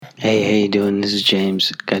Hey, how you doing? This is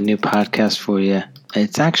James. Got a new podcast for you.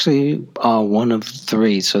 It's actually one of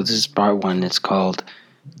three, so this is part one. It's called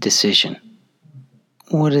Decision.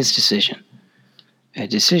 What is decision? A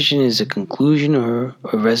decision is a conclusion or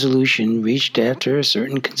a resolution reached after a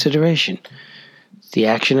certain consideration. The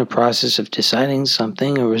action or process of deciding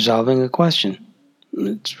something or resolving a question.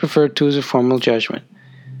 It's referred to as a formal judgment.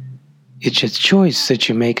 It's a choice that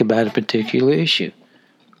you make about a particular issue.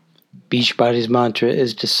 Beachbody's mantra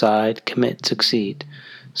is decide, commit, succeed.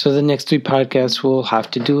 So the next three podcasts will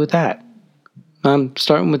have to do with that. I'm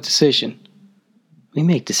starting with decision. We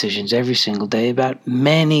make decisions every single day about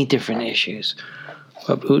many different issues.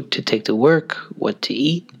 What route to take to work, what to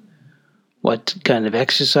eat, what kind of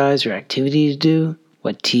exercise or activity to do,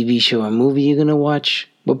 what TV show or movie you're going to watch,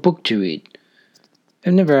 what book to read.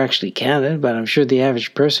 I've never actually counted, but I'm sure the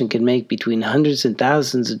average person can make between hundreds and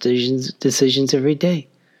thousands of decisions every day.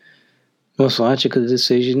 Most logical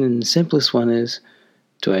decision and the simplest one is,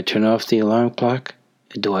 do I turn off the alarm clock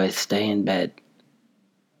or do I stay in bed?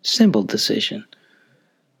 Simple decision.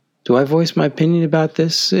 Do I voice my opinion about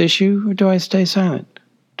this issue or do I stay silent?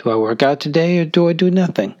 Do I work out today or do I do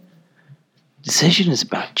nothing? Decision is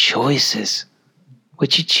about choices.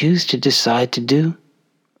 What you choose to decide to do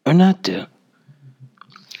or not do.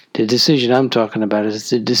 The decision I'm talking about is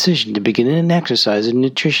the decision to begin an exercise and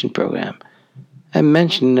nutrition program. I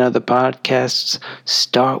mentioned in other podcasts,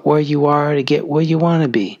 start where you are to get where you want to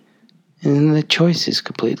be. And the choice is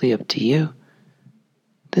completely up to you.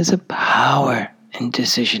 There's a power in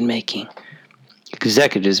decision making.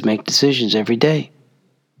 Executives make decisions every day.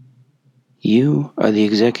 You are the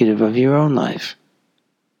executive of your own life.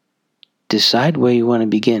 Decide where you want to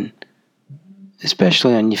begin,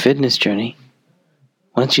 especially on your fitness journey.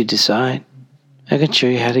 Once you decide, I can show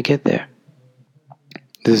you how to get there.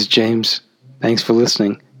 This is James. Thanks for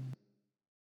listening.